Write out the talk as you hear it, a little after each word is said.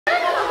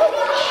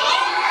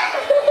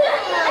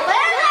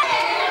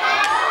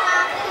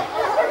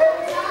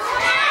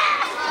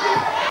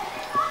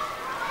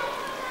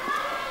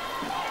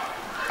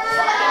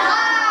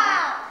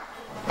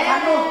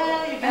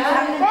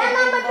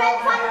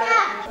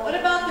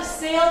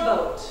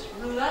sailboat.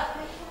 เรือ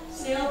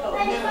sailboat.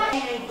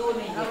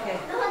 Okay.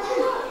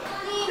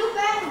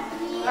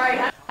 All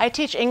right. I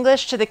teach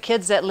English to the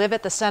kids that live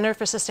at the Center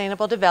for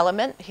Sustainable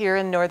Development here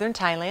in northern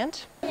Thailand.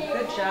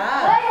 Good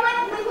job.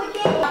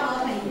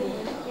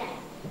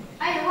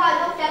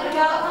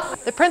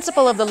 The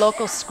principal of the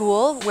local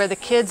school where the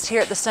kids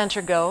here at the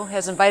center go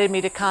has invited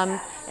me to come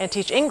and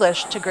teach English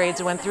to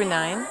grades 1 through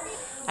 9.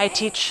 I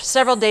teach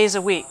several days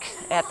a week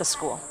at the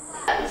school.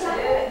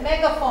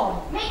 Megaphone.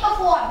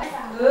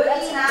 Good.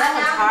 That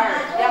one's hard.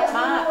 Yeah,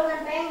 Mom.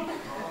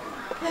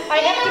 I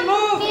have to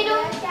move.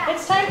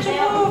 It's time to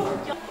move.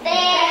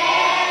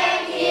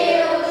 Thank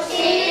you,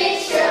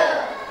 teacher.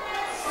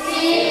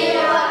 See you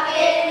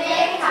again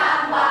next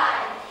time.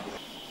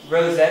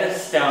 Rosetta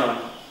Stone,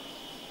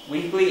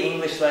 weekly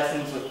English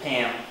lessons with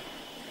Pam,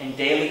 and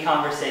daily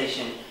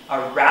conversation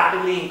are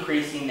rapidly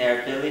increasing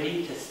their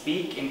ability to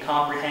speak and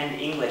comprehend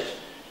English,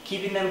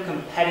 keeping them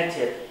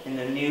competitive in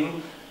the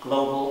new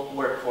global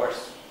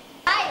workforce.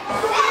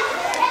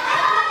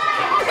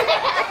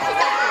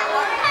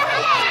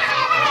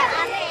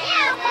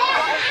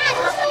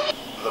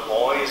 The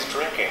boy is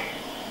drinking.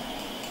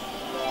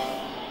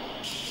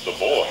 The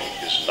boy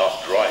is not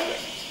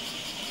driving.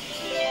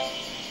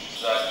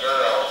 The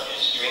girl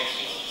is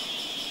drinking.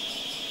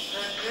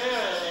 The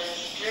girl is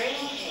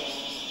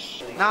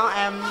drinking. Now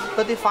I'm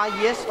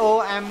 35 years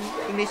old. I'm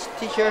English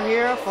teacher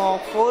here for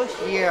 4th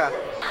year.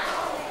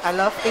 I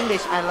love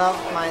English. I love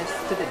my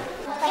students.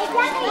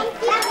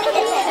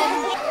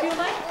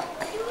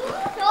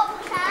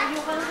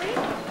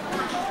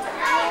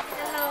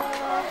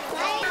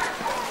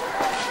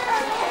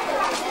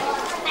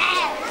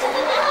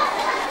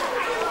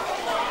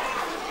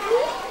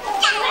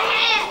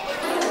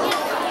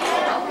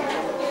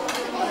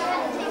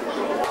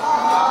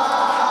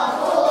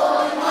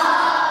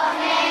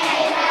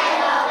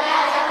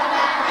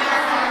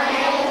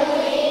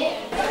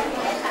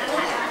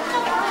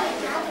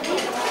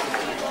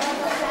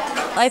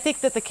 I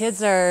think that the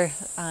kids are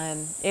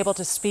able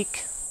to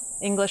speak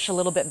English a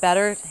little bit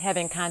better,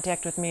 having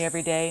contact with me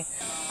every day.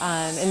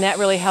 And that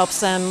really helps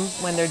them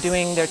when they're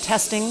doing their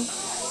testing.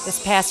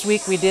 This past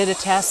week we did a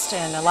test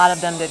and a lot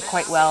of them did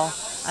quite well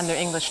on their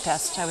English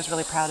test. I was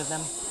really proud of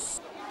them.